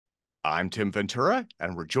I'm Tim Ventura,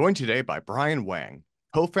 and we're joined today by Brian Wang,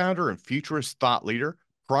 co-founder and futurist thought leader,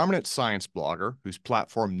 prominent science blogger whose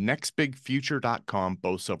platform nextbigfuture.com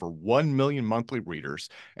boasts over 1 million monthly readers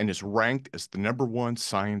and is ranked as the #1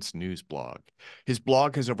 science news blog. His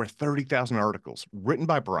blog has over 30,000 articles written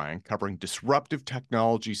by Brian covering disruptive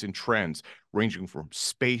technologies and trends ranging from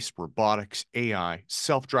space, robotics, AI,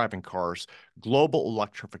 self-driving cars, global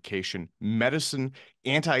electrification, medicine,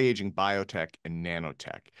 anti-aging biotech, and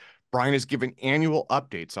nanotech. Brian has given annual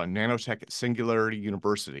updates on nanotech at Singularity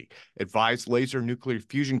University, advised laser nuclear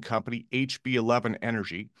fusion company HB11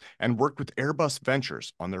 Energy, and worked with Airbus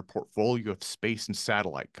Ventures on their portfolio of space and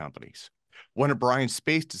satellite companies. One of Brian's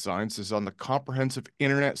space designs is on the comprehensive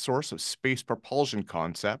internet source of space propulsion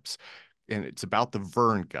concepts, and it's about the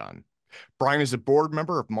Verne gun. Brian is a board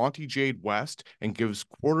member of Monty Jade West and gives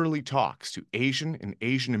quarterly talks to Asian and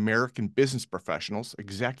Asian American business professionals,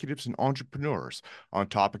 executives, and entrepreneurs on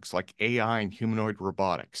topics like AI and humanoid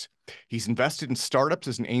robotics. He's invested in startups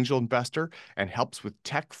as an angel investor and helps with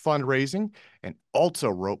tech fundraising, and also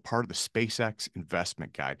wrote part of the SpaceX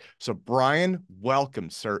investment guide. So, Brian, welcome,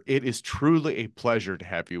 sir. It is truly a pleasure to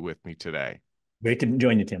have you with me today. Great to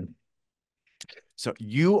join you, Tim. So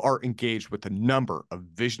you are engaged with a number of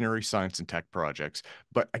visionary science and tech projects.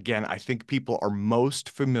 But again, I think people are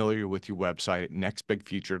most familiar with your website at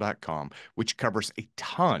nextbigfuture.com, which covers a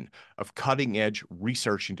ton of cutting edge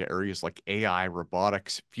research into areas like AI,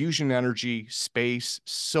 robotics, fusion energy, space,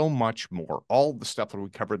 so much more. All the stuff that we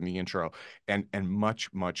covered in the intro and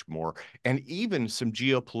much, much more. And even some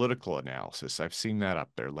geopolitical analysis. I've seen that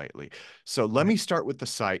up there lately. So let me start with the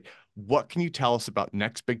site. What can you tell us about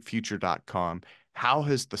nextbigfuture.com? How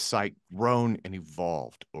has the site grown and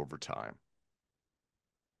evolved over time?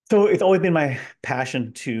 So it's always been my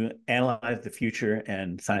passion to analyze the future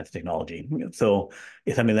and science and technology. So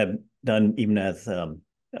it's something that I've done even as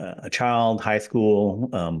a child, high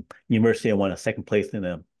school, university. I won a second place in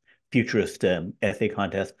a Futurist essay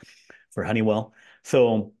contest for Honeywell.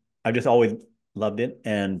 So I've just always loved it.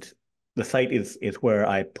 And the site is where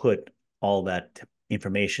I put all that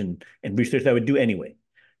information and research that I would do anyway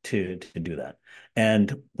to do that.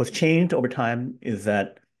 And what's changed over time is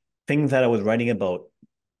that things that I was writing about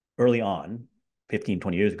early on, 15,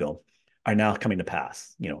 20 years ago, are now coming to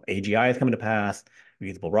pass. AGI is coming to pass,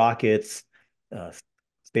 reusable rockets, uh,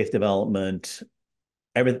 space development,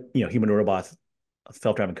 human robots,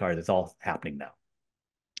 self-driving cars, it's all happening now.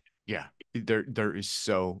 Yeah, there is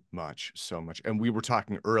so much, so much. And we were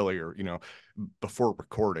talking earlier, before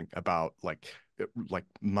recording about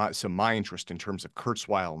my interest in terms of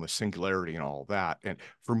Kurzweil and the singularity and all of that. And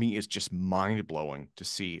for me, it's just mind blowing to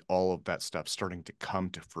see all of that stuff starting to come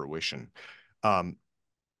to fruition. Um,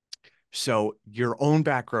 So your own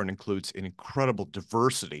background includes an incredible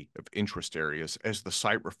diversity of interest areas, as the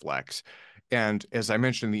site reflects. And as I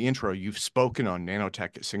mentioned in the intro, you've spoken on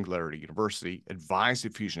nanotech at Singularity University, advised a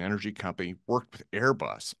fusion energy company, worked with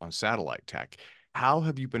Airbus on satellite tech. How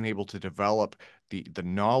have you been able to develop the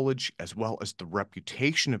knowledge as well as the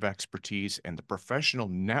reputation of expertise and the professional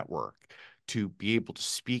network to be able to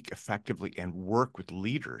speak effectively and work with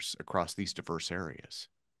leaders across these diverse areas?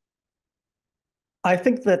 I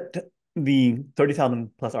think that the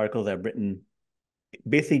 30,000 plus articles I've written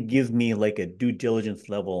basically gives me like a due diligence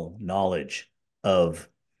level knowledge of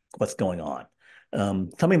what's going on.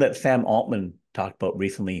 Something that Sam Altman talked about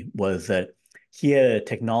recently was that he had a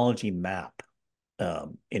technology map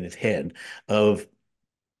in his head of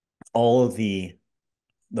all of the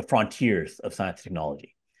frontiers of science and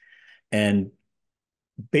technology. And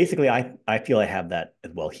basically, I feel I have that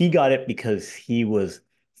as well. He got it because he was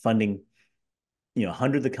funding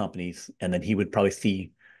hundreds of companies, and then he would probably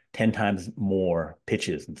see 10 times more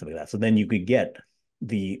pitches and stuff like that. So then you could get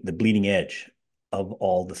the bleeding edge of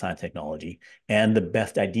all the science technology and the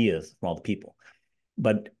best ideas from all the people.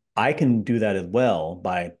 But I can do that as well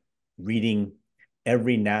by reading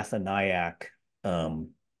every NASA NIAC,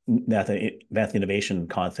 NASA Advanced Innovation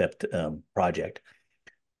Concept project,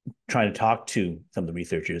 trying to talk to some of the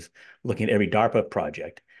researchers, looking at every DARPA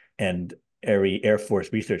project and every Air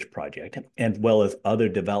Force research project, as well as other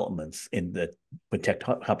developments in the with tech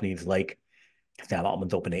companies like Sam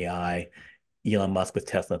Altman's OpenAI, Elon Musk with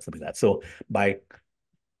Tesla, and something like that. So by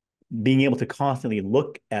being able to constantly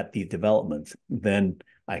look at these developments, then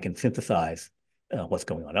I can synthesize what's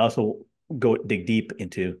going on. I also go dig deep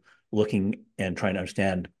into looking and trying to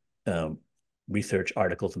understand research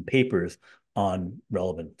articles and papers on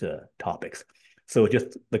relevant topics. So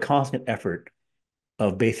just the constant effort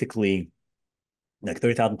of basically like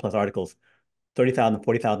 30,000 plus articles, 30,000,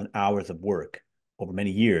 40,000 hours of work over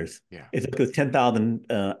many years. Yeah. It's like a 10,000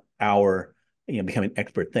 hour become an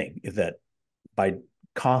expert thing, is that by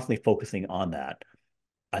constantly focusing on that,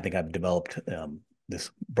 I think I've developed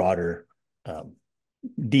this broader, um,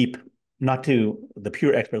 deep, not to the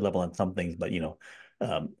pure expert level on some things, but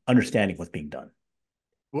understanding what's being done.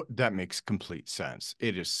 Well, that makes complete sense.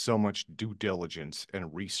 It is so much due diligence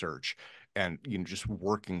and research and just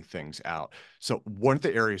working things out. So one of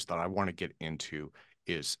the areas that I want to get into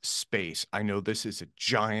is space. I know this is a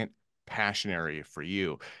giant passion area for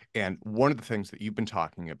you. And one of the things that you've been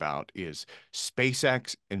talking about is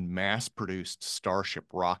SpaceX and mass-produced Starship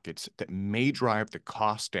rockets that may drive the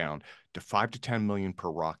cost down to 5 to 10 million per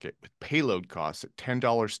rocket, with payload costs at $10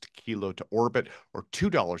 a kilo to orbit or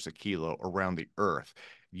 $2 a kilo around the Earth.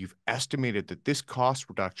 You've estimated that this cost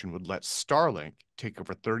reduction would let Starlink take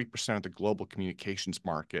over 30% of the global communications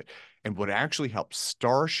market and would actually help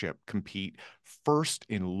Starship compete first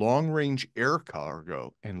in long-range air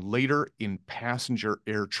cargo and later in passenger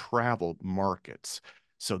air travel markets.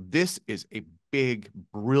 So this is a big,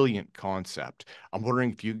 brilliant concept. I'm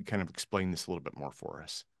wondering if you could kind of explain this a little bit more for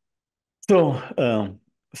us. So,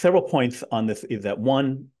 several points on this is that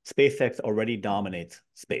one, SpaceX already dominates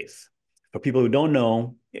space. For people who don't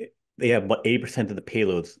know, they have about 80% of the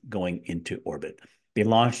payloads going into orbit. They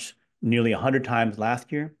launched nearly 100 times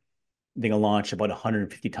last year. They're going to launch about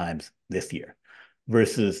 150 times this year,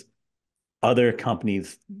 versus other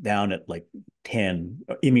companies down at like 10,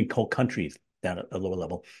 or even whole countries down at a lower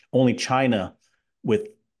level. Only China with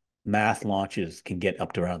mass launches can get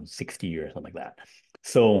up to around 60 or something like that.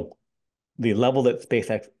 So the level that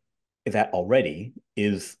SpaceX is at already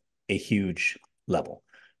is a huge level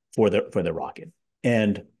for the rocket.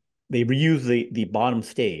 And they reuse the bottom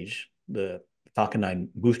stage, the Falcon 9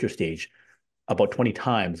 booster stage, about 20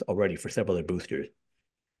 times already for several other boosters.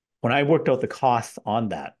 When I worked out the costs on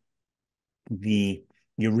that, you're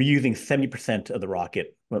reusing 70% of the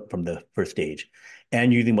rocket from the first stage,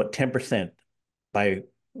 and using about 10% by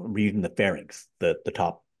reusing the fairings, the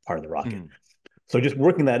top part of the rocket. Mm. So just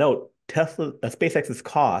working that out, SpaceX's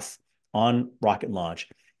costs on rocket launch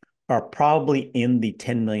are probably in the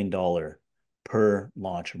 $10 million per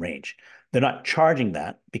launch range. They're not charging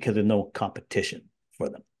that because there's no competition for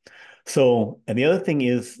them. So, and the other thing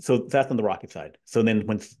is, so that's on the rocket side. So then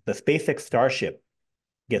when the SpaceX Starship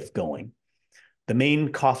gets going, the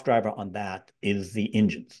main cost driver on that is the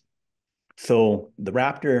engines. So the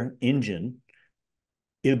Raptor engine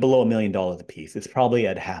is below $1 million a piece. It's probably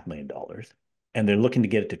at $500,000, and they're looking to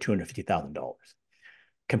get it to $250,000.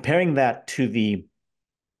 Comparing that to the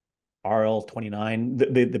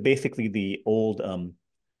RL-29, basically the old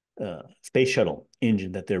space shuttle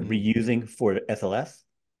engine that they're reusing for SLS,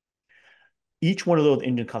 each one of those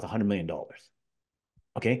engines costs $100 million.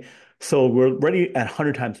 Okay, so we're already at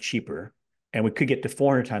 100 times cheaper, and we could get to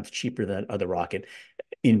 400 times cheaper than other rocket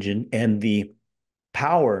engine, and the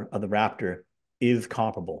power of the Raptor is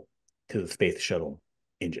comparable to the space shuttle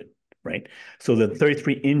engine, right? So the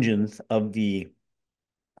 33 engines of the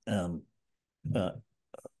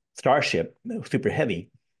Starship, super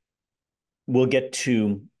heavy, will get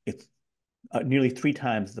to it's nearly 3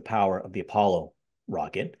 times the power of the Apollo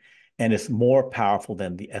rocket, and it's more powerful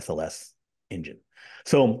than the SLS engine.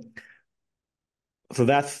 So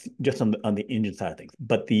that's just on the engine side of things.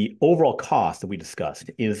 But the overall cost that we discussed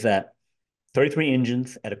is that 33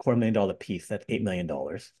 engines at $250,000 piece, that's $8 million.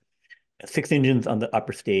 6 engines on the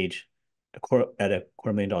upper stage at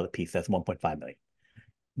 $250,000 piece, that's $1.5 million.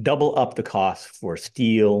 Double up the cost for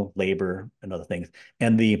steel, labor, and other things.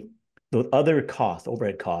 And those other costs,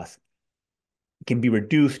 overhead costs, can be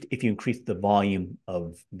reduced if you increase the volume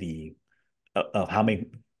of how many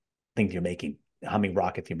things you're making, how many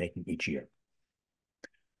rockets you're making each year.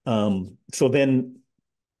 So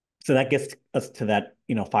that gets us to that,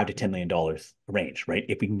 $5 to $10 million range, right?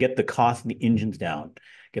 If we can get the cost of the engines down,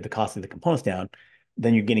 get the cost of the components down,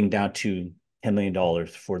 then you're getting down to $10 million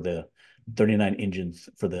for the 39 engines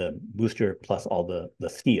for the booster plus all the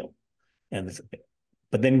steel.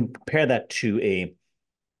 But then compare that to a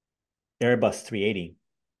Airbus 380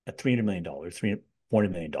 at $300 million, $400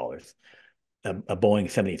 million, a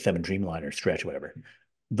Boeing 787 Dreamliner stretch, whatever.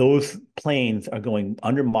 Those planes are going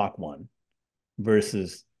under Mach 1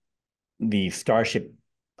 versus the Starship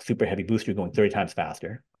super heavy booster going 30 times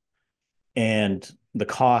faster. And the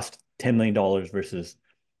cost, $10 million versus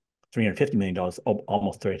 $350 million,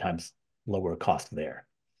 almost 30 times lower cost there.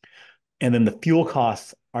 And then the fuel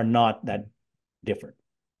costs are not that different,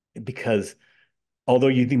 because although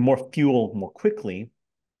you need more fuel more quickly,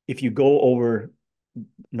 if you go over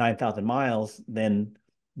 9,000 miles, then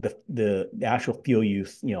the actual fuel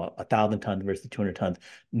use, 1,000 tons versus 200 tons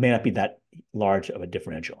may not be that large of a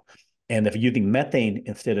differential. And if you're using methane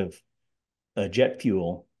instead of jet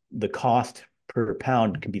fuel, the cost per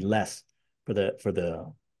pound can be less for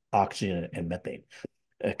the oxygen and methane,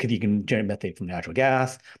 because you can generate methane from natural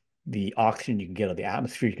gas. The oxygen you can get out of the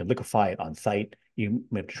atmosphere, you can liquefy it on site. You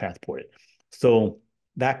have to transport it. So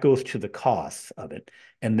that goes to the cost of it,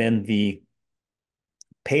 and then the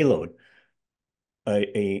payload.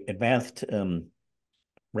 A advanced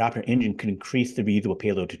Raptor engine could increase the reusable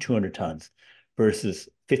payload to 200 tons versus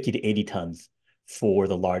 50 to 80 tons for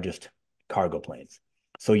the largest cargo planes.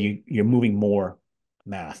 So you're moving more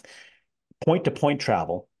mass. Point-to-point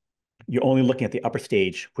travel, you're only looking at the upper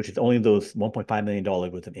stage, which is only those $1.5 million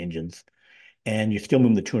worth of engines, and you're still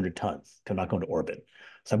moving the 200 tons because I'm not going to orbit.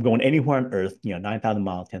 So I'm going anywhere on Earth, 9,000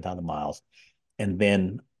 miles, 10,000 miles, and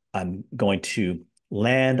then I'm going to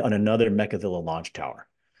land on another Mechazilla launch tower.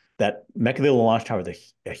 That Mechazilla launch tower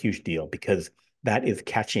is a huge deal because that is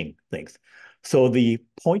catching things. So the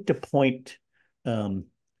point-to-point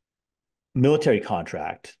military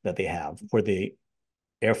contract that they have, where the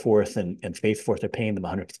Air Force and Space Force are paying them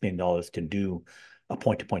 $150 million to do a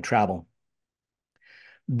point-to-point travel,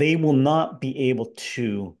 they will not be able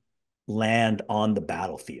to land on the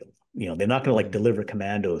battlefield. They're not going to like deliver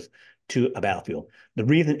commandos to a battlefield. The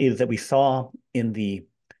reason is that we saw in the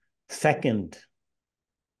second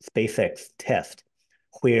SpaceX test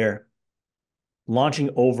where launching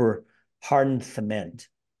over hardened cement,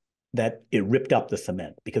 that it ripped up the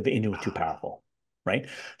cement because the engine was too powerful, right?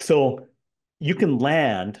 So you can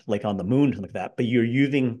land like on the moon, something like that, but you're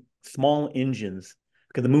using small engines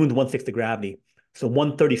because the moon's 1/6 the gravity. So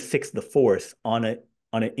 1/36 the force on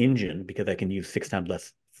an engine, because I can use 6 times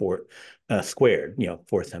less for squared,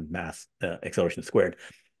 force times mass acceleration squared.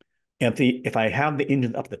 And if I have the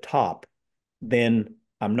engine up the top, then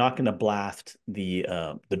I'm not going to blast the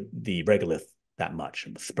regolith that much,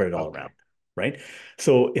 spread it all around, right?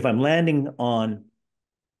 So if I'm landing on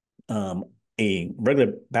a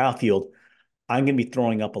regular battlefield, I'm going to be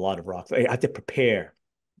throwing up a lot of rocks. I have to prepare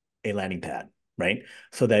a landing pad, right?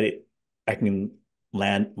 So that I can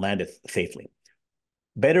land it safely.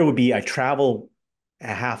 Better would be I travel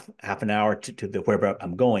a half an hour to the wherever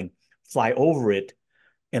I'm going, fly over it,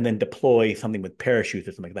 and then deploy something with parachutes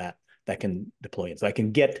or something like that can deploy it. So I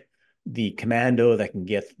can get the commandos, I can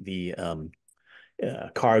get the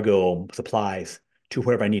cargo supplies to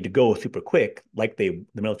wherever I need to go super quick, like the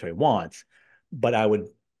military wants, but I would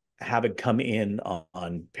have it come in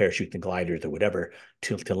on parachutes and gliders or whatever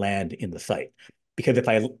to land in the site. Because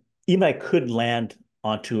even I could land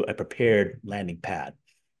onto a prepared landing pad.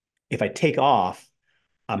 If I take off,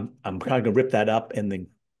 I'm kind of gonna rip that up and then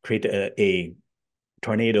create a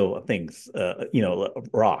tornado of things,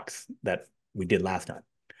 rocks that we did last time.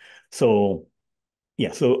 So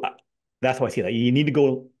yeah, so that's why I see that you need to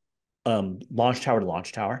go launch tower to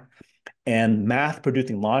launch tower, and mass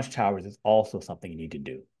producing launch towers is also something you need to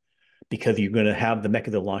do because you're going to have the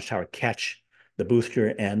Mechazilla launch tower catch the booster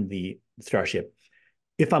and the Starship.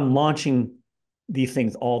 If I'm launching these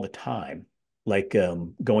things all the time, like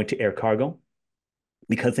going to air cargo,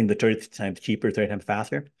 because things are 30 times cheaper, 30 times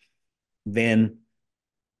faster, then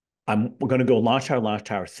we're going to go launch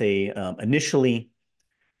tower, say initially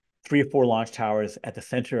 3 or 4 launch towers at the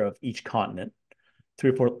center of each continent,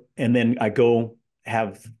 3 or 4, and then I do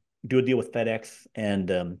a deal with FedEx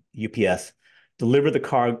and UPS, deliver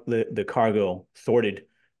the cargo sorted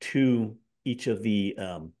to each of the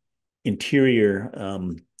interior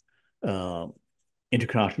uh,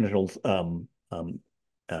 intercontinental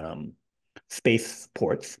space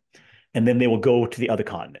ports, and then they will go to the other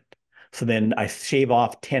continent. So then I shave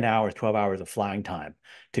off 10 hours, 12 hours of flying time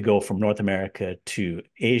to go from North America to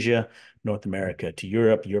Asia, North America to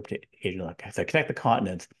Europe, Europe to Asia. So I connect the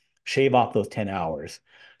continents, shave off those 10 hours.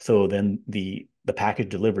 So then the package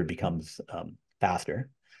delivered becomes faster.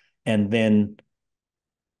 And then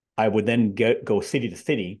I would then go city to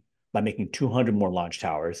city by making 200 more launch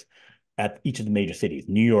towers at each of the major cities,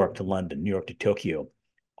 New York to London, New York to Tokyo,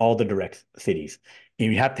 all the direct cities.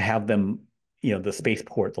 And you have to have them, the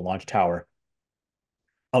spaceport, the launch tower,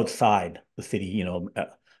 outside the city,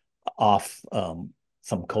 off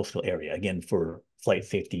some coastal area, again, for flight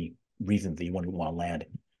safety reasons that you want to land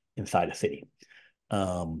inside a city.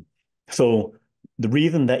 So the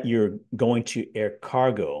reason that you're going to air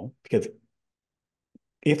cargo, because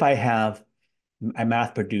if I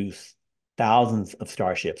mass produce thousands of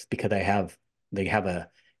Starships because they have a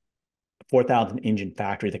 4,000 engine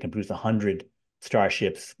factory that can produce 100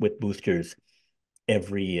 Starships with boosters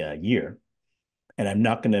every year. And I'm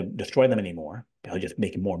not going to destroy them anymore. I'll just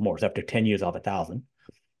make more and more. So after 10 years, I'll have 1,000.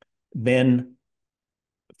 Then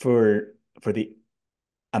for the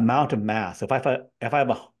amount of mass, if I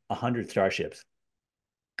have 100 Starships,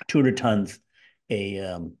 200 tons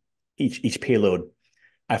a each payload.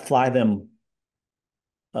 I fly them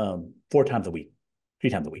 4 times a week, 3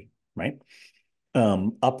 times a week, right?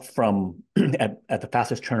 Up from at the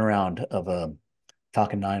fastest turnaround of a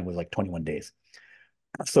Falcon 9 was like 21 days.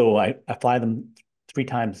 So I fly them 3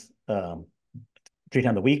 times 3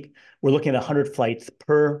 times a week. We're looking at 100 flights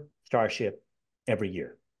per Starship every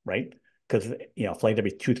year, right? Because flight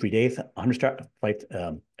every 2-3 days, 100 flights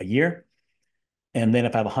a year. And then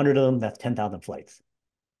if I have 100 of them, that's 10,000 flights.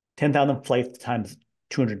 10,000 flights times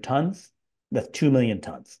 200 tons, that's 2 million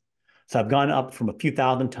tons. So I've gone up from a few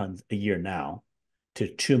thousand tons a year now to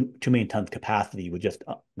 2 million tons capacity with just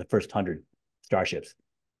the first 100 Starships.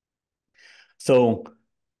 So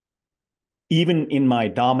even in my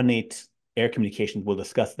Dominate Air Communications, we'll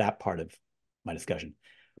discuss that part of my discussion.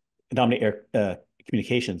 Dominate Air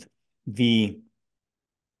Communications, the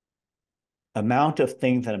amount of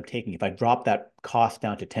things that I'm taking, if I drop that cost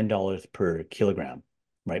down to $10 per kilogram,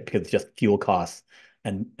 right? Because it's just fuel costs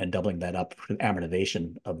and doubling that up for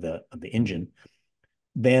amortization of the engine,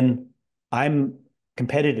 then I'm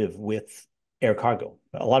competitive with air cargo.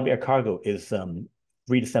 A lot of air cargo is $3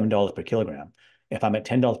 to $7 per kilogram. If I'm at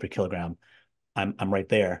 $10 per kilogram, I'm right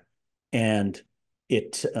there. And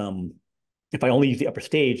if I only use the upper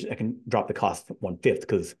stage, I can drop the cost 1/5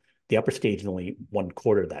 because the upper stage is only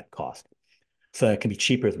 1/4 of that cost. So it can be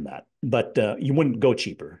cheaper than that. But you wouldn't go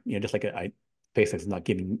cheaper, just like SpaceX is not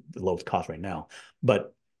giving the lowest cost right now.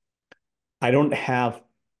 But I don't have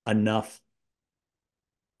enough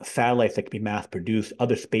satellites that can be mass produced,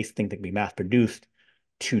 other space things that can be mass produced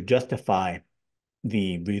to justify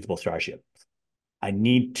the reusable Starship. I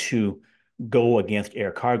need to go against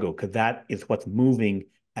air cargo because that is what's moving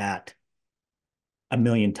at 1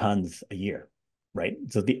 million tons a year, right?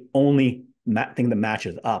 So the only thing that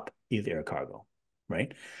matches up is air cargo,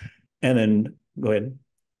 right? And then go ahead.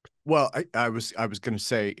 Well, I was going to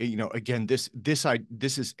say, again, this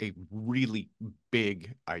is a really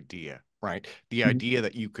big idea, right? The idea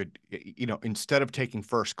that you could, instead of taking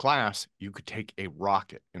first class, you could take a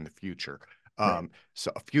rocket in the future. Right.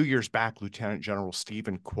 So a few years back, Lieutenant General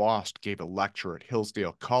Stephen Quast gave a lecture at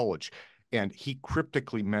Hillsdale College, and he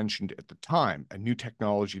cryptically mentioned at the time a new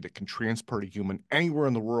technology that can transport a human anywhere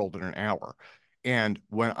in the world in an hour. And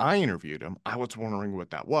when I interviewed him, I was wondering what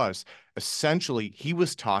that was. Essentially, he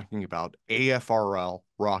was talking about AFRL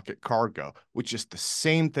Rocket Cargo, which is the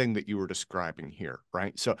same thing that you were describing here,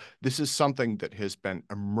 right? So this is something that has been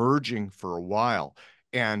emerging for a while.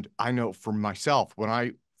 And I know for myself, when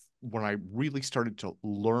I really started to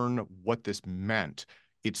learn what this meant,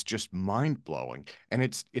 it's just mind-blowing. And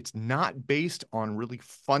it's not based on really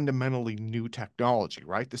fundamentally new technology,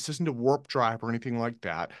 right? This isn't a warp drive or anything like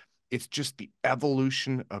that. It's just the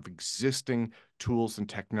evolution of existing tools and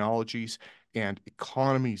technologies and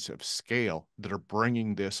economies of scale that are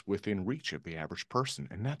bringing this within reach of the average person.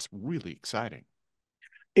 And that's really exciting.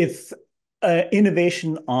 It's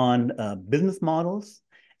innovation on business models,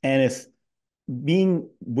 and it's being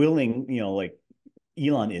willing, like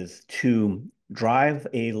Elon is, to drive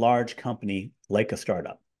a large company like a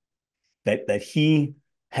startup. That he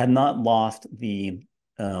had not lost the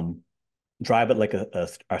drive it like a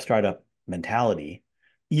startup mentality,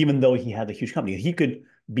 even though he had a huge company. He could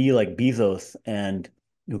be like Bezos and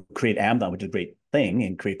create Amazon, which is a great thing,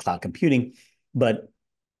 and create cloud computing. But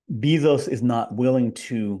Bezos is not willing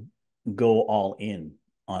to go all in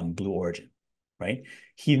on Blue Origin, right?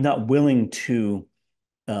 He's not willing to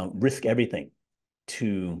risk everything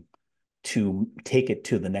to take it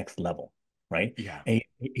to the next level, right? Yeah. And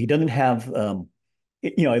he doesn't have,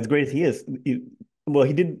 as great as he is, well,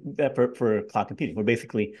 he did that for cloud computing, where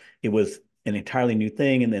basically it was an entirely new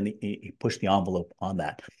thing, and then he pushed the envelope on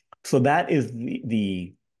that. So that is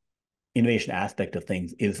the innovation aspect of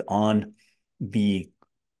things, is on the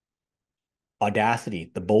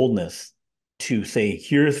audacity, the boldness to say,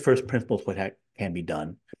 here's first principles what can be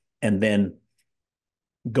done, and then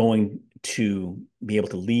going to be able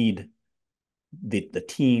to lead the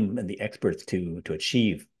team and the experts to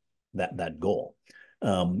achieve that goal.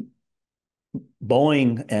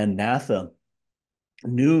 Boeing and NASA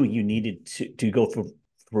knew you needed to go for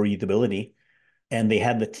reusability, and they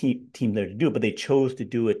had the team there to do it, but they chose to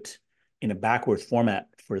do it in a backwards format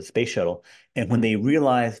for the space shuttle. And when they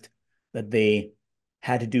realized that they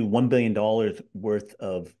had to do $1 billion worth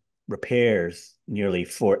of repairs nearly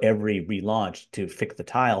for every relaunch to fix the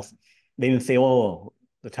tiles, they didn't say, oh,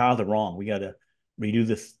 the tiles are wrong, we got to redo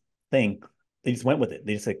this thing. They just went with it.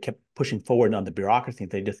 They just kept pushing forward on the bureaucracy.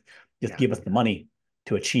 They just Yeah. give us the money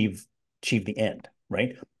to achieve the end,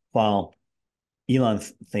 right? While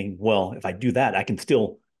Elon's saying, well, if I do that, I can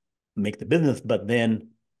still make the business, but then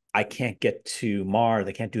I can't get to Mars.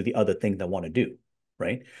 I can't do the other things I want to do,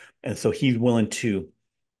 right? And so he's willing to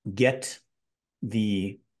get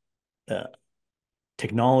the uh,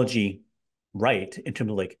 technology right in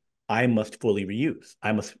terms of like, I must fully reuse.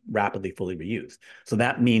 I must rapidly fully reuse. So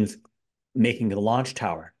that means making a launch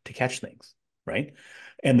tower to catch things, right?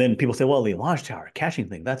 And then people say, well, the launch tower catching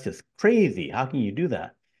things, that's just crazy. How can you do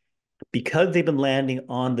that? Because they've been landing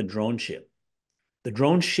on the drone ship. The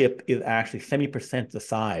drone ship is actually 70% the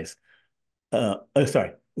size,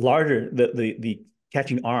 sorry, larger, the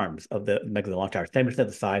catching arms of the Mega launch tower, 70%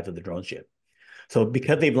 the size of the drone ship. So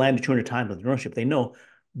because they've landed 200 times with the drone ship, they know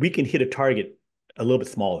we can hit a target a little bit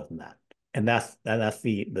smaller than that. And that's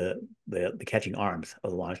the catching arms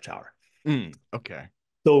of the launch tower. Okay.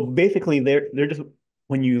 So basically they're just,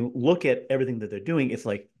 when you look at everything that they're doing, it's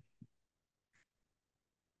like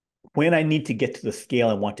when I need to get to the scale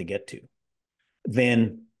I want to get to,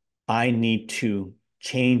 then I need to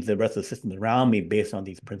change the rest of the systems around me based on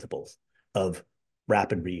these principles of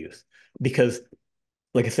rapid reuse. Because,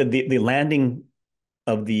 like I said, the landing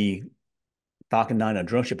of the Falcon 9 on a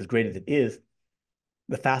drone ship, as great as it is,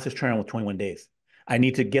 the fastest turnaround was 21 days. I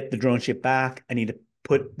need to get the drone ship back. I need to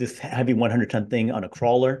put this heavy 100-ton thing on a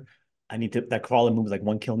crawler. That crawler moves like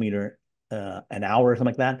 1 kilometer an hour or something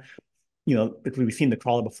like that. You know, if we've seen the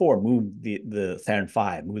crawler before, move the Saturn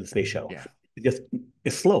V, move the space shuttle. Yeah.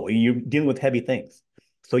 It's slow. You're dealing with heavy things.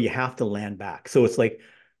 So you have to land back. So it's like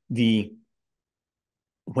when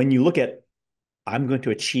you look at, I'm going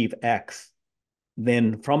to achieve X,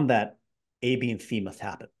 then from that, A, B, and C must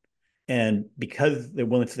happen. And because they're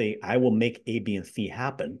willing to say, I will make A, B, and C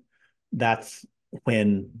happen, that's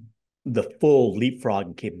when the full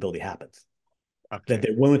leapfrogging capability happens. That Okay.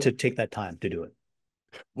 they're willing to take that time to do it.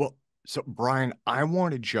 Well, so Brian, I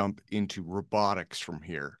want to jump into robotics from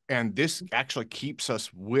here. And this actually keeps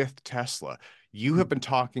us with Tesla. You have been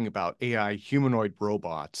talking about AI humanoid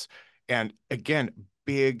robots. And again,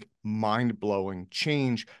 big, mind-blowing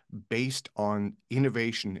change based on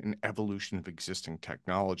innovation and evolution of existing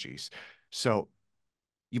technologies. So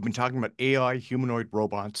you've been talking about AI humanoid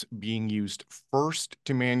robots being used first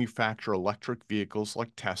to manufacture electric vehicles like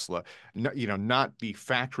Tesla, not the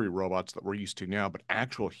factory robots that we're used to now, but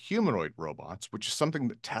actual humanoid robots, which is something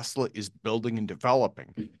that Tesla is building and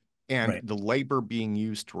developing. And Right. the labor being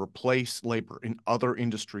used to replace labor in other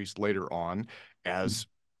industries later on as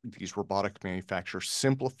these robotic manufacturers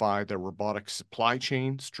simplify their robotic supply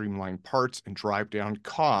chain, streamline parts, and drive down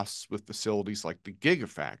costs with facilities like the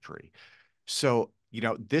Gigafactory. So,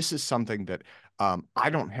 this is something that I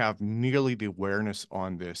don't have nearly the awareness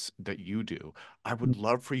on this that you do. I would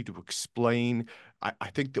love for you to explain. I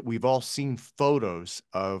think that we've all seen photos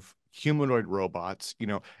of humanoid robots.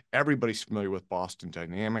 Everybody's familiar with Boston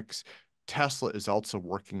Dynamics. Tesla is also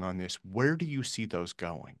working on this. Where do you see those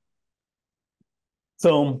going?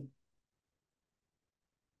 So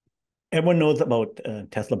everyone knows about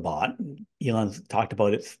Tesla Bot. Elon's talked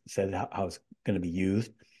about it, said how it's going to be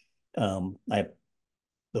used. I have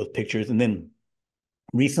those pictures. And then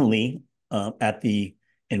recently at the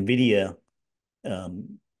NVIDIA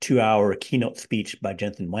 2-hour keynote speech by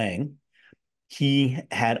Jensen Wang, he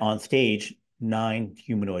had on stage 9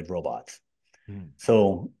 humanoid robots. Hmm.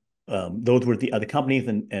 So those were the other companies,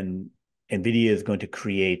 and NVIDIA is going to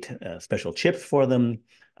create special chips for them,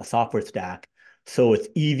 a software stack. So it's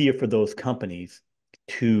easier for those companies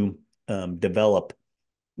to develop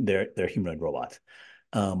their humanoid robots.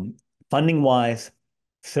 Um, Funding wise,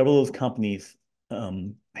 several of those companies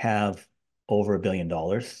have over $1 billion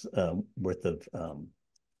worth of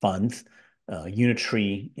funds.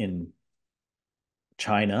 Unitree in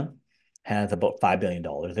China has about $5 billion.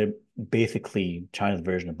 They're basically China's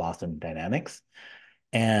version of Boston Dynamics,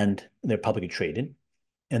 and they're publicly traded.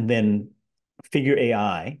 And then Figure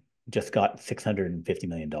AI just got $650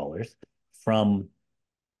 million from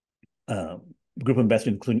a group of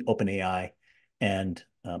investors, including OpenAI and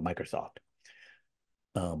Microsoft.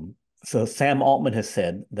 So Sam Altman has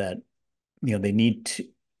said that they need to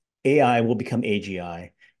AI will become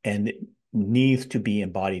AGI, and it needs to be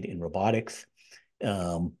embodied in robotics.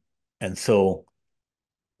 Um, and so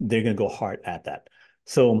they're going to go hard at that.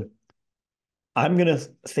 So I'm going to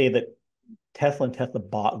say that Tesla and Tesla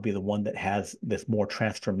Bot will be the one that has this more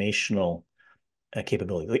transformational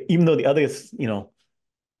capability. Like, even though the others,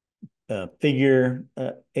 Figure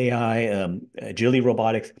AI, Agility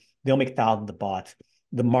Robotics, they'll make thousands of bots.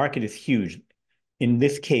 The market is huge. In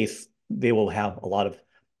this case,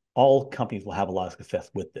 all companies will have a lot of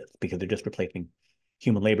success with this because they're just replacing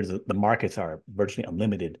human labor. The markets are virtually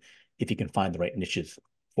unlimited if you can find the right niches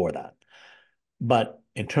for that. But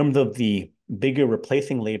in terms of the bigger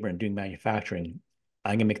replacing labor and doing manufacturing,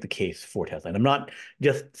 I'm gonna make the case for Tesla. And I'm not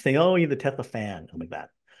just saying, oh, you're the Tesla fan, something like that.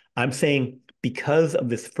 I'm saying because of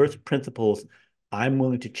this first principles, I'm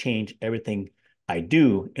willing to change everything I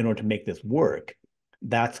do in order to make this work.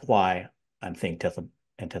 That's why I'm saying Tesla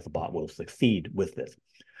and Tesla Bot will succeed with this.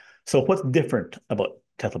 So what's different about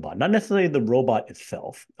Tesla Bot? Not necessarily the robot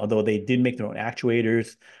itself, although they did make their own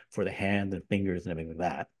actuators for the hands and fingers and everything like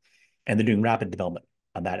that. And they're doing rapid development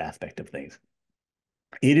on that aspect of things.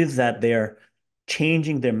 It is that they're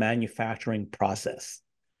changing their manufacturing process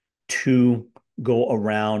to go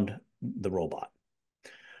around the robot.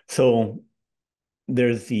 So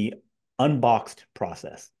there's the unboxed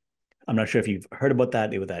process. I'm not sure if you've heard about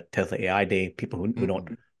that. It was at Tesla AI Day, people who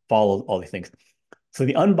don't follow all these things. So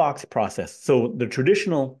the unboxed process. So the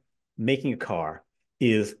traditional making a car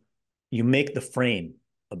is you make the frame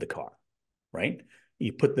of the car, right?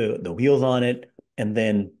 You put the wheels on it, and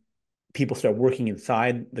then people start working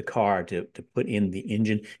inside the car to put in the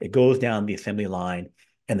engine. It goes down the assembly line,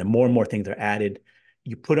 and then more and more things are added.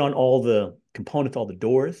 You put on all the components, all the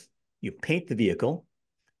doors, you paint the vehicle,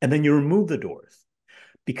 and then you remove the doors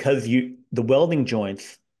because the welding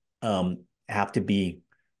joints have to be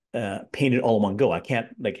painted all in one go. I can't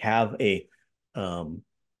like have a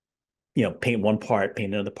paint one part,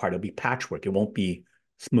 paint another part. It'll be patchwork. It won't be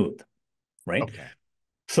smooth, right? Okay.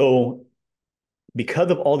 So because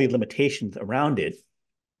of all the limitations around it,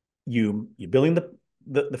 you're building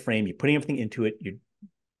the frame, you're putting everything into it, you're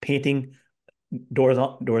painting doors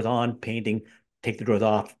on, painting, take the doors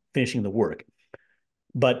off, finishing the work.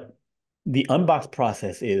 But the unbox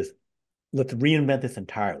process is let's reinvent this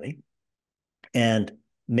entirely and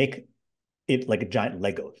make it like a giant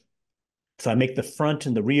Legos. So I make the front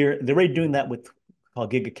and the rear. They're already doing that with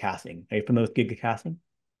called gigacasting. Are you familiar with gigacasting?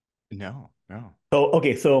 No, no. So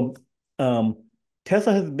okay, so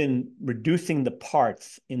Tesla has been reducing the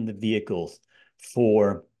parts in the vehicles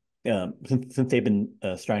for since they've been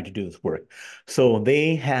starting to do this work. So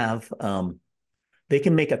they have they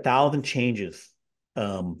can make 1,000 changes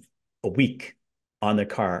a week on their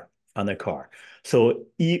car So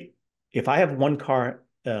if I have one car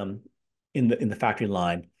in the factory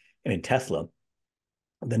line and in Tesla,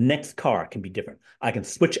 the next car can be different. I can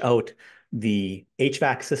switch out the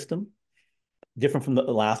HVAC system, different from the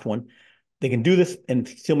last one. They can do this and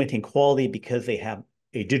still maintain quality because they have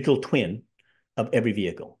a digital twin of every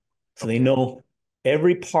vehicle. So they Okay. know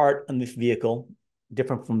every part on this vehicle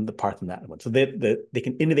different from the parts in that one. So they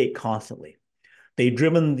can innovate constantly. They've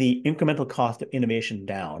driven the incremental cost of innovation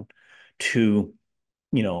down to,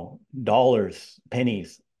 dollars,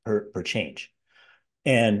 pennies per change.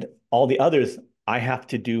 And all the others, I have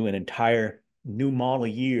to do an entire new model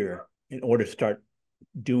year in order to start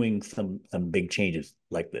doing some big changes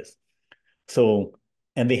like this. So,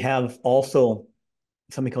 and they have also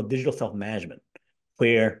something called digital self-management,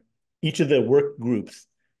 where each of the work groups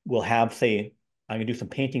will have, say, I'm going to do some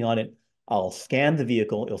painting on it. I'll scan the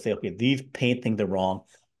vehicle. It'll say, okay, these paint things are wrong.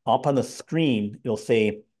 Up on the screen, it'll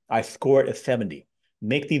say, I score it as 70.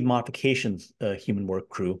 Make these modifications, human work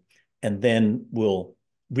crew, and then we'll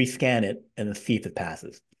rescan it and then see if it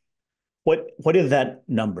passes. What is that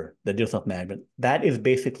number, the digital self-management? That is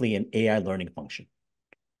basically an AI learning function.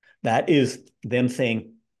 That is them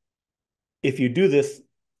saying, if you do this,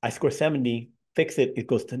 I score 70, fix it, it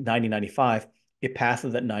goes to 90, 95, it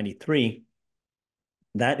passes at 93.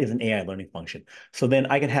 That is an AI learning function. So then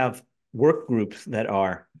I can have work groups that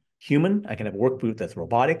are human. I can have a work group that's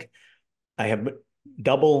robotic. I have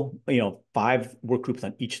double, 5 work groups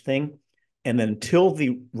on each thing. And then until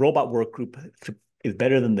the robot work group is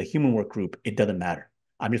better than the human work group, it doesn't matter.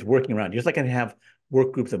 I'm just working around. Just like I can have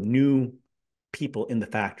work groups of new people in the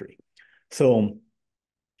factory. So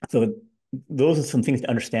those are some things to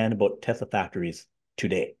understand about Tesla factories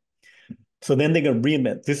today. So then they're going to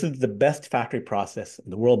reinvent. This is the best factory process in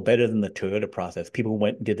the world, better than the Toyota process. People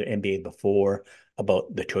went and did their MBAs before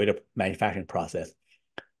about the Toyota manufacturing process.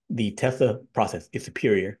 The Tesla process is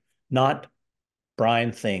superior. Not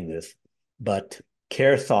Brian saying this, but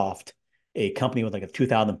Caresoft, a company with like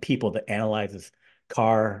 2,000 people that analyzes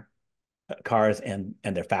cars and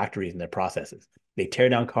their factories and their processes. They tear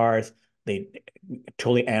down cars. They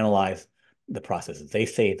totally analyze the processes. They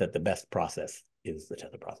say that the best process is the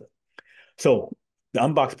Tesla process. So the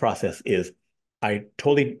unbox process is I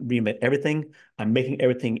totally reinvent everything. I'm making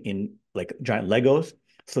everything in like giant Legos.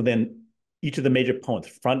 So then each of the major components,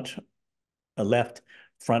 front, left,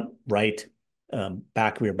 front, right,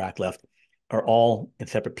 back, rear, back, left, are all in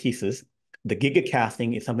separate pieces. The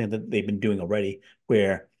gigacasting is something that they've been doing already,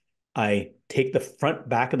 where I take the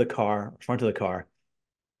front of the car,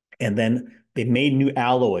 and then they made new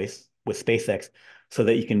alloys with SpaceX so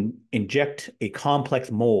that you can inject a complex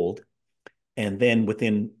mold, and then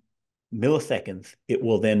within milliseconds, it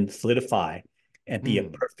will then solidify and be a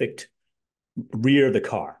perfect rear of the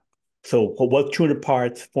car. So what was 200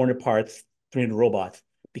 parts, 400 parts, 300 robots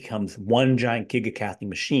becomes one giant gigacasting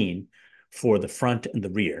machine for the front and the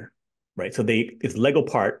rear, right? So it's Lego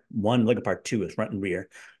part one, Lego part two is front and rear.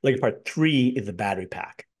 Lego part three is the battery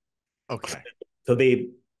pack. Okay. So they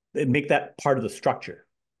make that part of the structure.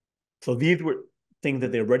 So these were things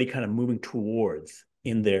that they're already kind of moving towards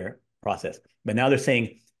in their process. But now they're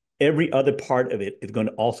saying every other part of it is going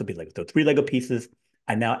to also be Lego. So 3 Lego pieces,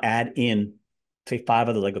 I now add in, say, 5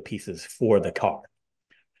 other Lego pieces for the car.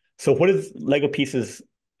 So what is Lego pieces?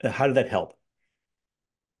 How does that help?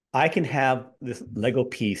 I can have this Lego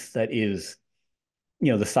piece that is,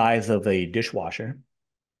 the size of a dishwasher,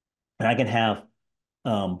 and I can have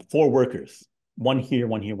 4 workers, one here,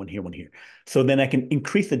 one here, one here, one here. So then I can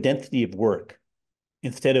increase the density of work.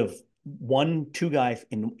 Instead of 2 guys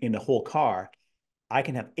in the whole car, I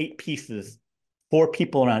can have 8 pieces, 4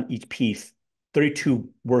 people around each piece, 32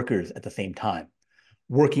 workers at the same time,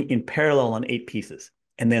 working in parallel on 8 pieces.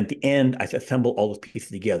 And then at the end, I assemble all those pieces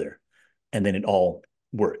together, and then it all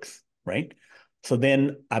works, right? So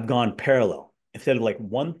then I've gone parallel. Instead of like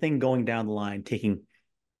one thing going down the line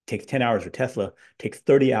takes 10 hours for Tesla, takes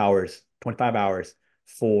 30 hours, 25 hours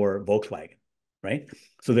for Volkswagen, right?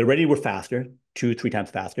 So they already were faster, 2, 3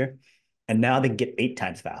 times faster, and now they can get 8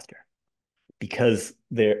 times faster because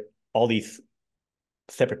all these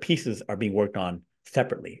separate pieces are being worked on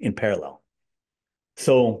separately in parallel.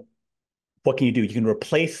 So what can you do? You can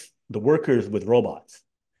replace the workers with robots.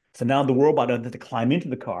 So now the robot doesn't have to climb into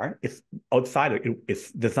the car. It's outside.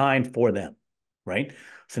 It's designed for them, right?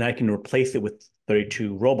 So now I can replace it with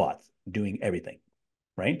 32 robots doing everything,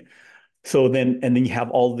 right? So then you have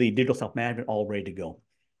all the digital self-management all ready to go.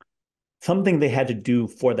 Something they had to do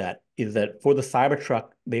for that is that for the Cybertruck,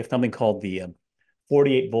 they have something called the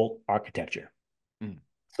 48-volt architecture.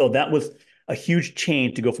 So that was a huge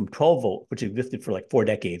change to go from 12 volt, which existed for like 4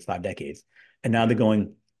 decades, 5 decades, and now they're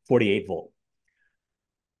going 48 volt.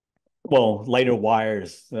 Well, lighter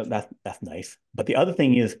wires, that's nice. But the other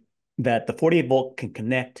thing is that the 48 volt can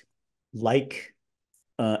connect like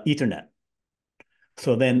Ethernet.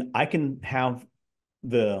 So then I can have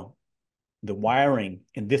the wiring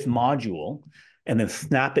in this module and then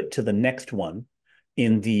snap it to the next one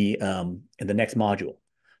in the next module.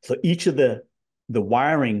 So each of the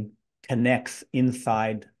wiring connects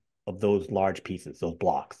inside of those large pieces, those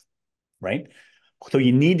blocks, right? So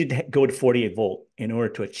you need to go to 48 volt in order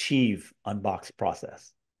to achieve unbox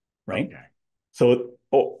process, right? Okay. So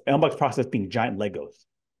unbox process being giant Legos,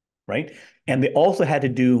 right? And they also had to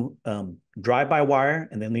do drive-by-wire,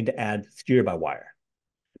 and then need to add steer-by-wire.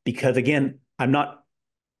 Because again, I'm not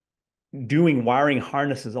doing wiring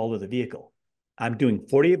harnesses all over the vehicle. I'm doing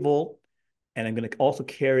 48 volt, and I'm going to also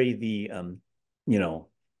carry the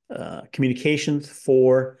communications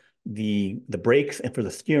for the brakes and for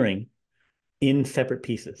the steering in separate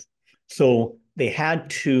pieces. So they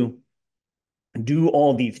had to do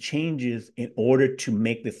all these changes in order to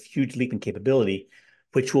make this huge leap in capability,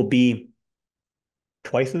 which will be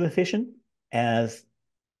twice as efficient as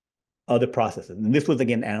other processes. And this was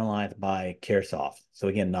again analyzed by Caresoft. So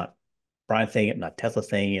again, not Brian saying it, not Tesla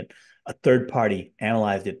saying it. A third party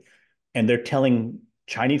analyzed it, and they're telling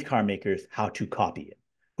Chinese car makers how to copy it,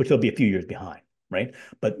 which they'll be a few years behind, right?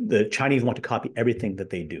 But the Chinese want to copy everything that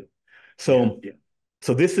they do. So,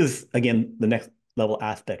 so this is again the next level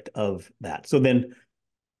aspect of that. So then,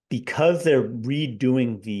 because they're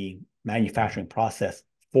redoing the manufacturing process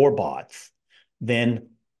for bots, then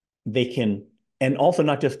they can, and also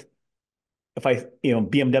not just if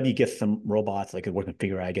BMW gets some robots, like a working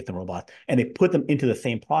figure, I get some robots, and they put them into the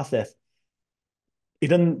same process, it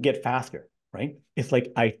doesn't get faster, right? It's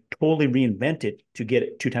like I totally reinvent it to get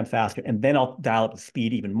it 2 times faster, and then I'll dial up the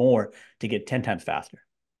speed even more to get 10 times faster,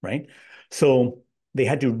 right? So they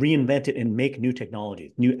had to reinvent it and make new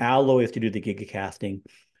technologies, new alloys to do the gigacasting,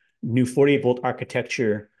 new 48 volt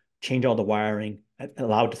architecture, change all the wiring,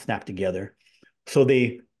 allow it to snap together. So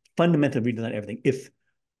they fundamentally redesigned everything. It's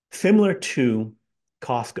similar to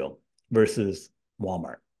Costco versus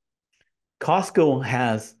Walmart. Costco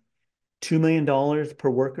has $2 million per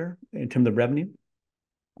worker in terms of revenue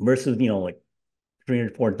versus, like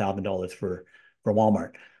 $300,000, $400,000 for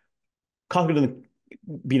Walmart. Costco doesn't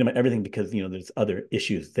beat them at everything because, there's other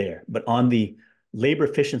issues there. But on the labor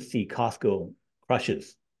efficiency, Costco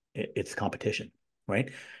crushes its competition,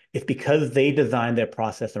 right? It's because they designed their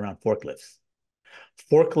process around forklifts.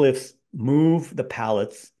 Forklifts move the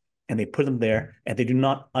pallets and they put them there, and they do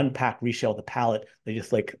not unpack, reshell the pallet. They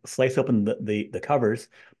just like slice open the covers,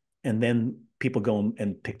 and then people go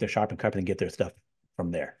and pick their sharpened carpet and get their stuff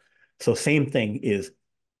from there. So same thing is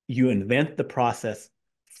you invent the process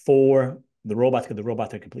for the robots because the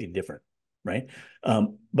robots are completely different, right?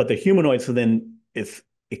 But the humanoid, so then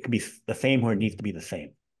it can be the same where it needs to be the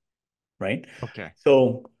same, right? Okay.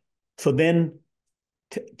 So then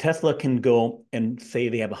Tesla can go and say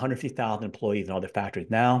they have 150,000 employees in all their factories.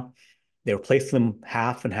 Now they replace them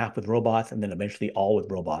half and half with robots, and then eventually all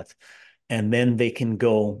with robots. And then they can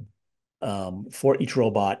go for each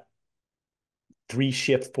robot, 3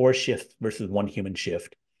 shifts, 4 shifts versus one human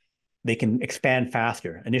shift. They can expand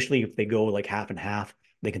faster. Initially, if they go like half and half,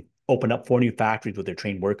 they can open up 4 new factories with their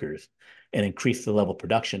trained workers and increase the level of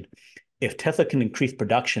production. If Tesla can increase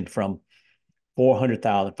production from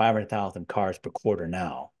 400,000, 500,000 cars per quarter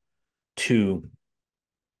now to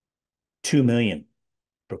 2 million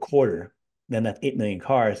per quarter, then that's 8 million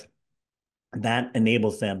cars. That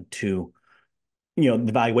enables them to,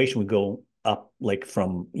 the valuation would go up like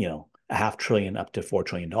from, a half trillion up to $4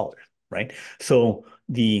 trillion, right? So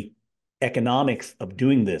the economics of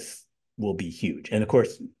doing this will be huge. And of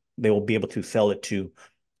course, they will be able to sell it to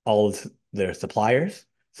all of their suppliers,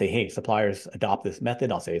 say, hey, suppliers, adopt this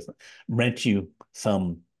method. I'll say, rent you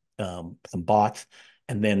some bots,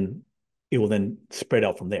 and then it will then spread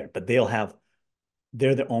out from there. But they're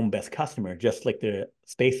their own best customer, just like the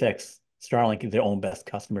SpaceX Starlink is their own best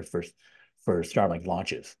customer for Starlink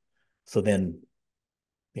launches. So then,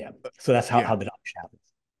 yeah, so that's how Yeah. the adoption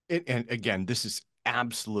happens. And again, this is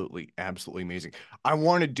absolutely amazing. I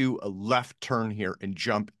want to do a left turn here and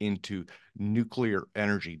jump into nuclear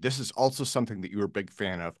energy. This is also something that you're a big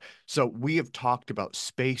fan of. So we have talked about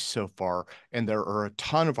space so far, and there are a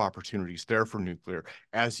ton of opportunities there for nuclear.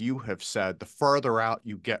 As you have said, the farther out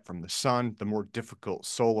you get from the sun, the more difficult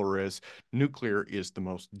solar is. Nuclear is the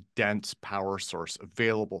most dense power source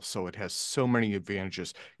available, so it has so many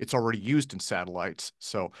advantages. It's already used in satellites,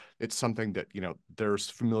 so it's something that,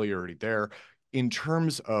 there's familiarity there. In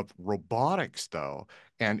terms of robotics, though,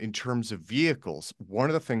 and in terms of vehicles, one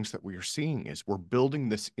of the things that we are seeing is we're building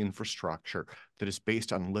this infrastructure that is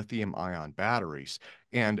based on lithium ion batteries.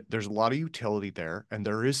 And there's a lot of utility there, and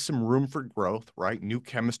there is some room for growth, right? New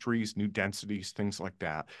chemistries, new densities, things like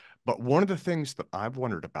that. But one of the things that I've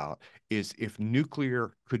wondered about is if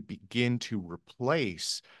nuclear could begin to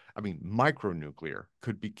replace, micronuclear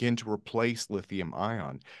could begin to replace lithium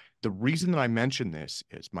ion. The reason that I mention this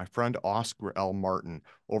is my friend Oscar L. Martin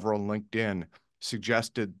over on LinkedIn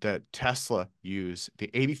suggested that Tesla use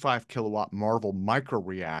the 85 kilowatt Marvel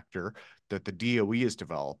microreactor that the DOE is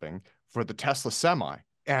developing for the Tesla Semi.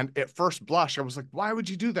 And at first blush, I was like, why would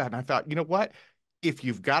you do that? And I thought, you know what? If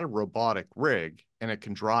you've got a robotic rig and it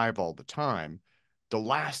can drive all the time, the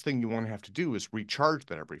last thing you want to have to do is recharge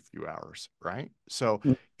that every few hours, right? So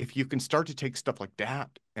if you can start to take stuff like that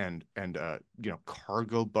and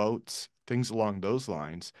cargo boats, things along those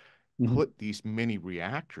lines, Mm-hmm. put these mini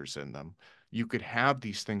reactors in them, you could have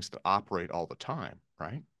these things that operate all the time,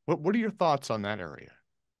 right? What are your thoughts on that area?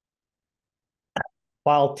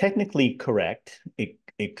 While technically correct,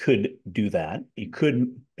 it could do that. It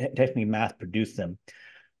could technically mass produce them.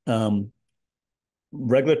 Um,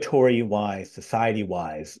 Regulatory wise, society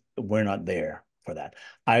wise, we're not there for that.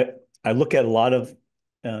 I look at a lot of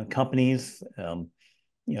companies,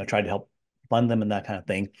 try to help fund them and that kind of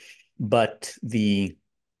thing, but the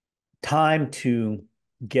time to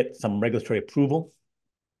get some regulatory approval,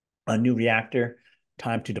 a new reactor,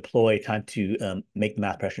 time to deploy, time to make the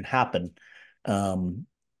mass production happen,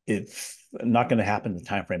 it's not going to happen in the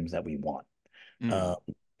timeframes that we want. Mm. Uh,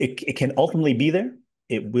 it can ultimately be there.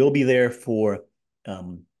 It will be there for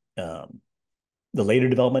um, um, the later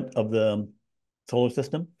development of the solar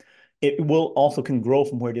system. It will also can grow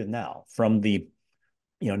from where it is now, from the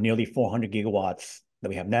nearly 400 gigawatts that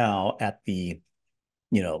we have now at the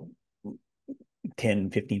you know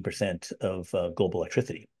 10-15% of global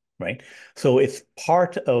electricity, right? So it's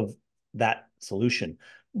part of that solution,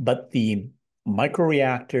 but the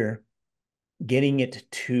microreactor, getting it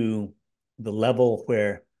to the level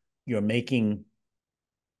where you're making,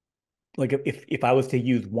 like, if I was to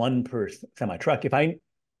use one per semi truck, if I'm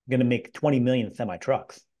going to make 20 million semi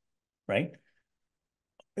trucks, right?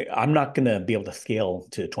 I'm not going to be able to scale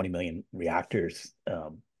to 20 million reactors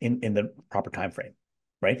in the proper time frame,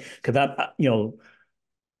 right? Because I'm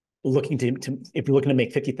looking to if you're looking to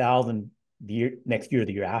make 50,000 the year next year,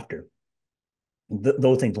 the year after,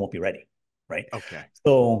 those things won't be ready, right? Okay.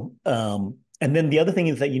 So and then the other thing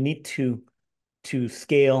is that you need to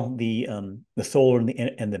scale the solar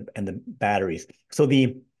and the batteries. So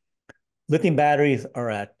the lithium batteries are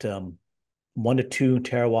at 1 to 2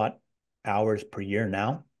 terawatt hours per year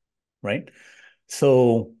now, right?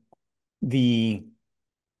 So the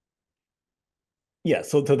yeah,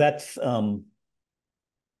 so that's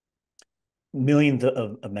millions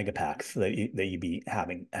of megapacks that you'd be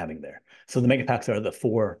having there. So the megapacks are the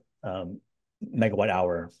 4 megawatt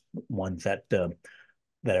hour ones that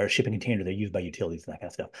are shipping containers. They're used by utilities and that kind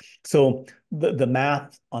of stuff. So the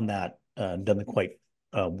math on that doesn't quite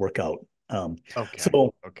work out. Okay.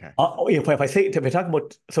 So Okay. if I talk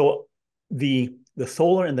about the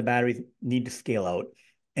solar and the batteries need to scale out,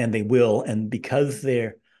 and they will, and because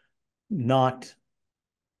they're not,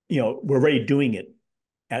 we're already doing it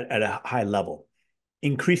at a high level.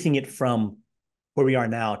 Increasing it from where we are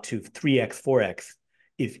now to 3x, 4x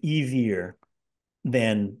is easier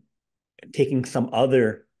than taking some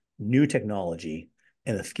other new technology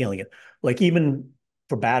and then scaling it. Like even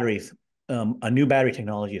for batteries, a new battery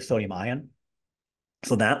technology is sodium ion.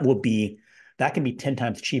 So that can be 10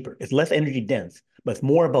 times cheaper. It's less energy dense, but it's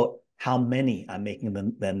more about how many I'm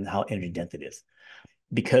making than how energy dense it is.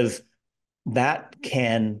 Because that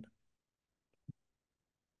can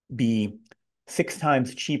be 6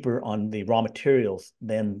 times cheaper on the raw materials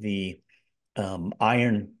than the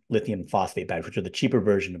iron lithium phosphate batteries, which are the cheaper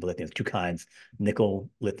version of lithium. There's two kinds: nickel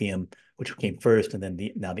lithium, which came first, and then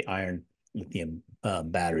now the iron lithium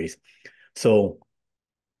batteries. So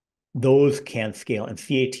those can scale, and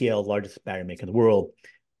CATL, largest battery maker in the world,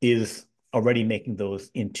 is already making those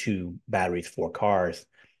into batteries for cars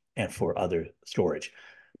and for other storage.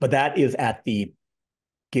 But that is at the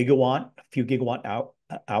few gigawatt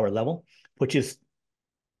hour level, which is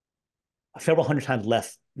several hundred times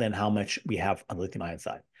less than how much we have on the lithium ion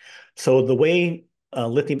side. So the way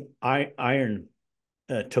lithium iron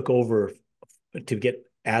took over to get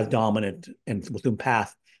as dominant and will soon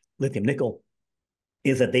pass lithium nickel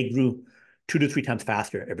is that they grew 2 to 3 times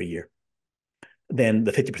faster every year than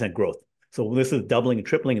the 50% growth. So this is doubling and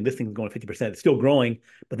tripling, and this thing's going 50%. It's still growing,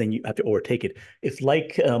 but then you have to overtake it. It's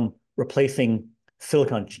like replacing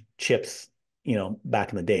silicon chips,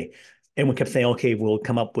 back in the day. Everyone kept saying, okay, we'll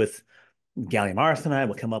come up with gallium arsenide,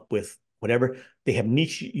 we'll come up with whatever. They have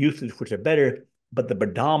niche uses which are better, but the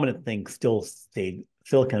predominant thing still stayed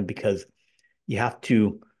silicon because you have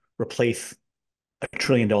to replace $1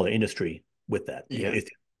 trillion industry with that. Yeah. It's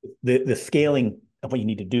the scaling of what you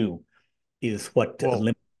need to do is what Well,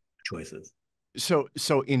 limits choices.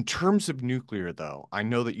 so in terms of nuclear, though, I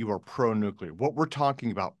know that you are pro-nuclear. What we're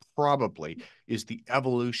talking about probably is the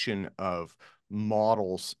evolution of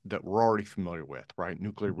models that we're already familiar with, right?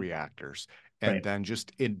 Nuclear reactors, and Right. then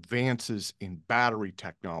just advances in battery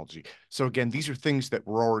technology. So again, these are things that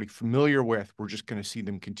we're already familiar with. We're just going to see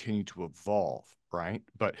them continue to evolve, right?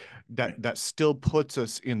 But that still puts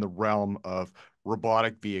us in the realm of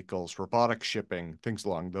robotic vehicles, robotic shipping, things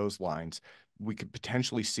along those lines. We could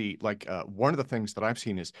potentially see, like, one of the things that I've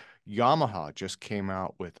seen is Yamaha just came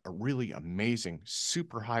out with a really amazing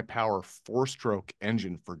super high power 4-stroke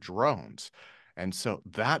engine for drones. And so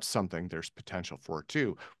that's something there's potential for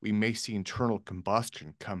too. We may see internal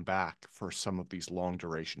combustion come back for some of these long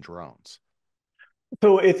duration drones.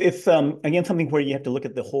 So it's again something where you have to look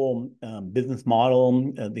at the whole business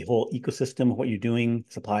model, the whole ecosystem of what you're doing,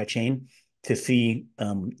 supply chain, to see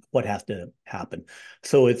what has to happen.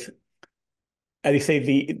 So it's, as you say,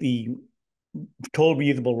 the total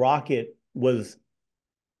reusable rocket was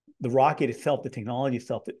the rocket itself, the technology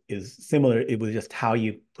itself is similar. It was just how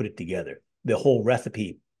you put it together, the whole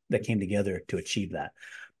recipe that came together to achieve that.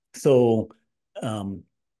 So um,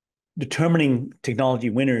 determining technology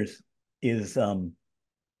winners is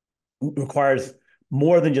requires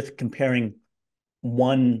more than just comparing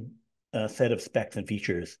one set of specs and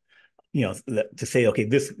features, to say, okay,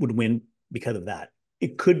 this would win because of that.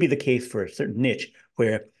 It could be the case for a certain niche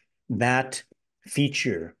where that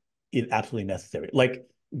feature is absolutely necessary, like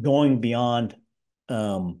going beyond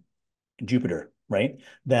um, Jupiter, right?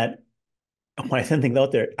 That when I send things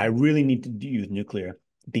out there, I really need to use nuclear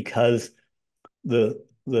because the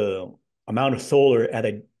amount of solar as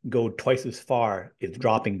I go twice as far is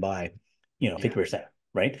dropping by, Yeah. 50%,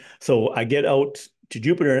 right? So I get out to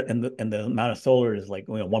Jupiter and the amount of solar is like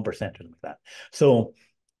 1% or something like that. So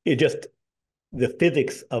it just the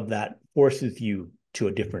physics of that forces you to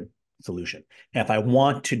a different solution. And if I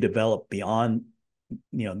want to develop beyond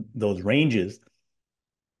those ranges,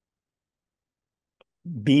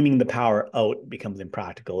 beaming the power out becomes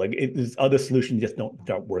impractical. Like other solutions just don't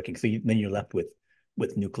start working. So then you're left with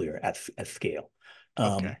nuclear at scale.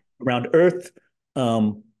 Okay. Around Earth,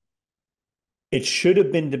 it should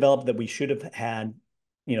have been developed that we should have had,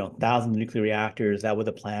 thousands of nuclear reactors. That was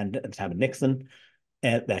a plan at the time of Nixon.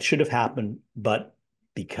 and that should have happened, but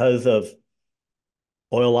because of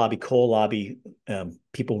oil lobby, coal lobby,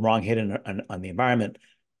 people wrong hit on the environment,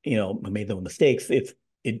 made those mistakes. It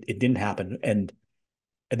didn't happen. And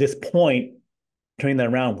at this point, turning that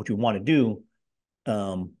around, what we want to do,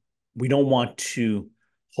 we don't want to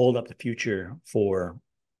hold up the future for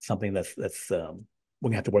something that's we're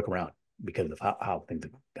gonna have to work around because of how things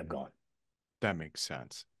have gone. That makes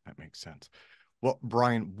sense. That makes sense. Well,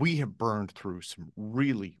 Brian, we have burned through some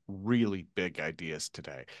really, really big ideas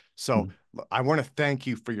today. So I want to thank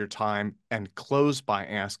you for your time and close by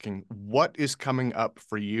asking what is coming up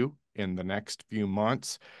for you in the next few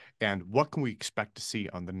months and what can we expect to see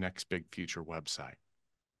on the Next Big Future website?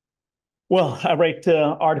 Well, I write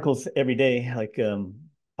articles every day, like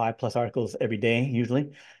 5+ articles every day usually,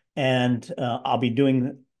 and I'll be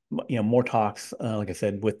doing more talks, like I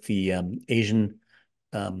said, with the Asian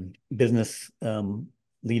business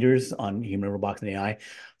leaders on human robotics and AI.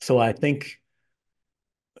 So I think,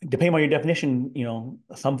 depending on your definition,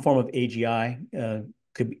 some form of AGI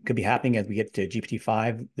could be happening as we get to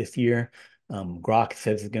GPT-5 this year. Grok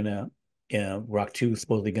says it's gonna, Grok 2 is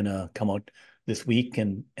supposedly gonna come out this week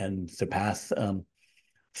and surpass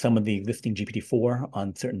some of the existing GPT-4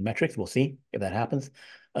 on certain metrics. We'll see if that happens.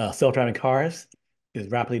 Self-driving cars is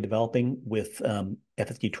rapidly developing with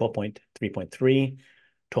FSD 12.3.3.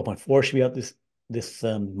 12.4 should be out this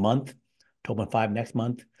month, 12.5 next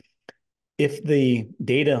month. If the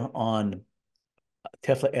data on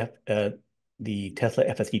the Tesla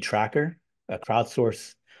FSD tracker, a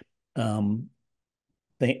crowdsource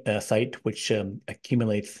site which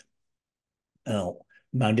accumulates amount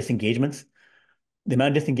of disengagements, the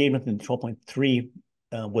amount of disengagements in 12.3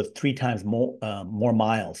 was 3 times more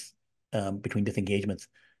miles between disengagements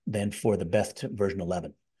than for the best version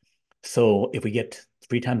 11. So if we get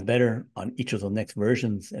 3 times better on each of the next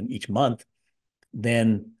versions and each month,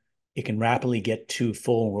 then it can rapidly get to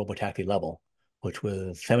full robotaxi level, which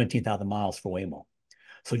was 17,000 miles for Waymo.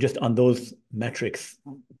 So just on those metrics,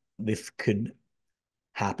 this could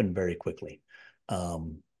happen very quickly.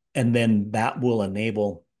 And then that will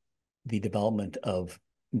enable the development of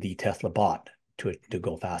the Tesla bot to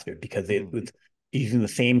go faster because it's using the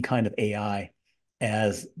same kind of AI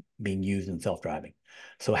as being used in self-driving.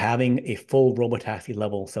 So having a full robotaxi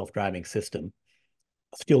level self-driving system,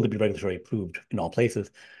 still to be regulatory approved in all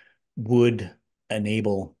places, would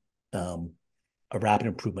enable a rapid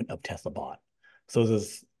improvement of Tesla bot. So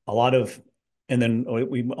there's a lot of, and then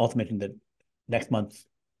we also mentioned that next month,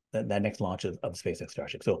 that next launch of SpaceX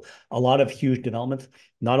Starship. So a lot of huge developments,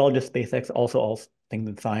 not all just SpaceX, also all things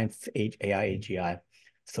in science, AI, AGI.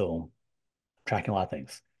 So tracking a lot of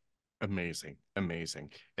things. Amazing,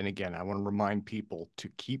 amazing. And again, I want to remind people to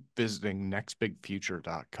keep visiting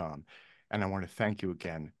nextbigfuture.com. And I want to thank you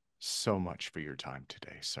again so much for your time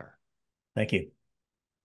today, sir. Thank you.